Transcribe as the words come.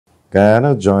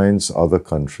Guyana joins other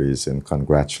countries in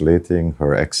congratulating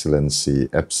Her Excellency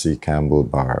Epsie Campbell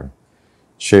Barr,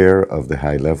 Chair of the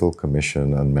High-Level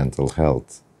Commission on Mental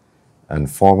Health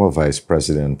and former Vice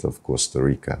President of Costa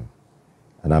Rica,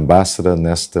 and Ambassador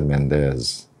Nestor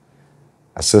Mendez,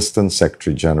 Assistant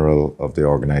Secretary General of the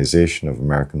Organization of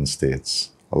American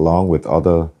States, along with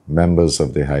other members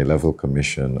of the High-Level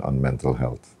Commission on Mental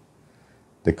Health.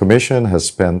 The Commission has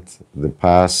spent the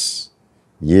past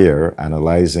year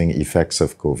analyzing effects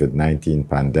of COVID-19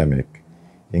 pandemic,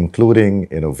 including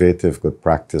innovative good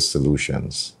practice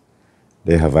solutions.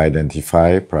 They have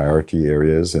identified priority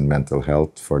areas in mental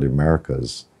health for the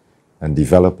Americas and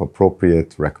develop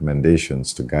appropriate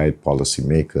recommendations to guide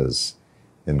policymakers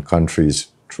in countries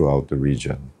throughout the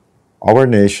region. Our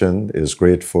nation is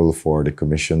grateful for the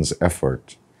Commission's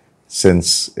effort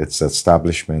since its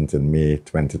establishment in May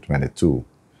 2022.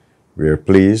 We are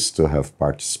pleased to have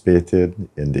participated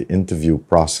in the interview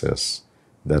process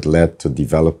that led to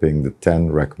developing the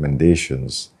 10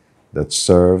 recommendations that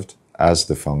served as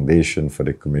the foundation for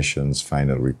the Commission's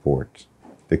final report.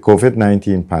 The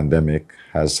COVID-19 pandemic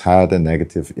has had a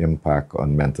negative impact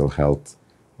on mental health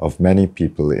of many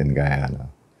people in Guyana,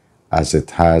 as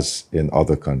it has in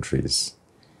other countries.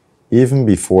 Even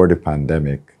before the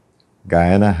pandemic,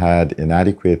 Guyana had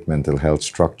inadequate mental health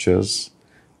structures,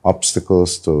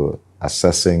 obstacles to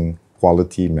accessing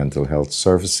quality mental health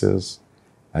services,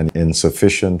 and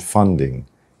insufficient funding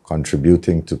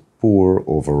contributing to poor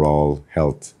overall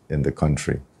health in the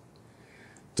country.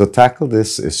 To tackle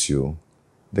this issue,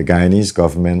 the Guyanese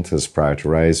government has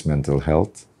prioritized mental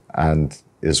health and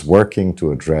is working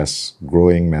to address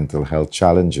growing mental health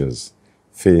challenges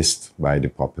faced by the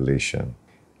population.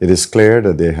 It is clear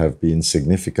that there have been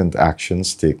significant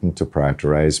actions taken to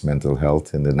prioritize mental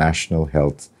health in the National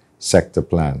Health Sector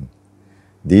Plan.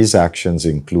 These actions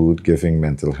include giving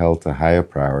mental health a higher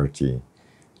priority,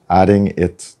 adding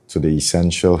it to the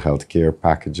essential healthcare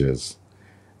packages,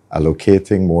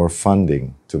 allocating more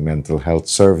funding to mental health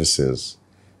services,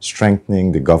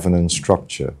 strengthening the governance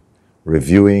structure,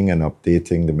 reviewing and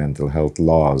updating the mental health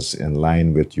laws in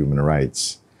line with human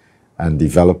rights, and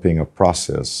developing a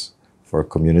process for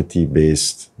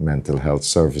community-based mental health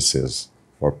services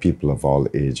for people of all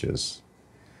ages.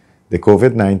 The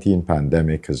COVID-19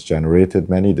 pandemic has generated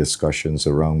many discussions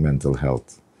around mental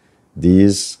health.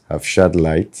 These have shed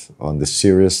light on the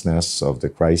seriousness of the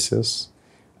crisis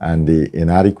and the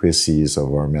inadequacies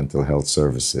of our mental health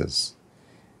services.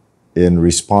 In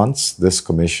response, this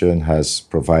Commission has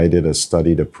provided a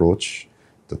studied approach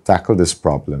to tackle this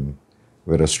problem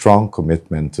with a strong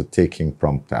commitment to taking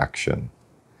prompt action.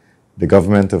 The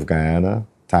Government of Guyana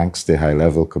thanks the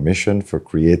High-Level Commission for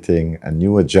creating a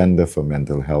new agenda for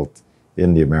mental health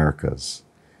in the Americas.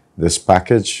 This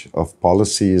package of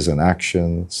policies and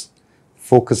actions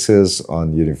focuses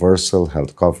on universal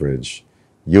health coverage,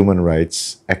 human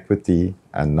rights, equity,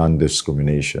 and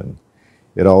non-discrimination.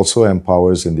 It also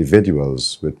empowers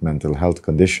individuals with mental health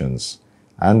conditions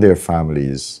and their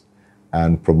families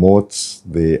and promotes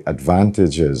the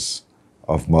advantages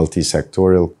of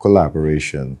multi-sectorial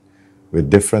collaboration with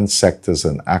different sectors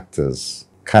and actors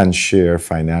can share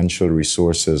financial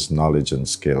resources, knowledge, and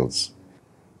skills.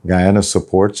 Guyana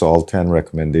supports all 10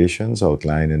 recommendations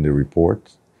outlined in the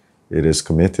report. It is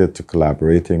committed to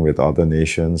collaborating with other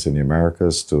nations in the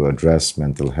Americas to address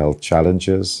mental health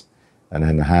challenges and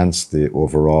enhance the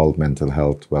overall mental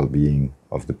health well-being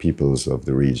of the peoples of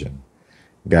the region.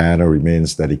 Guyana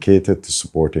remains dedicated to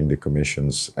supporting the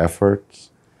Commission's efforts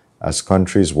as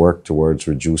countries work towards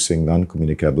reducing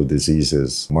non-communicable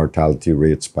diseases mortality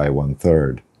rates by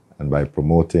 1/3 and by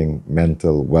promoting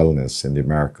mental wellness in the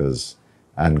Americas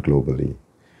and globally.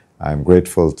 I am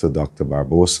grateful to Dr.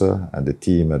 Barbosa and the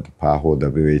team at the PAHO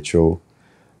WHO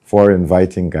for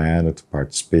inviting Guyana to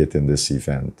participate in this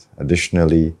event.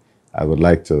 Additionally, I would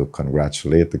like to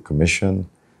congratulate the Commission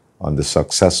on the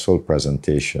successful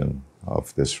presentation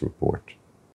of this report.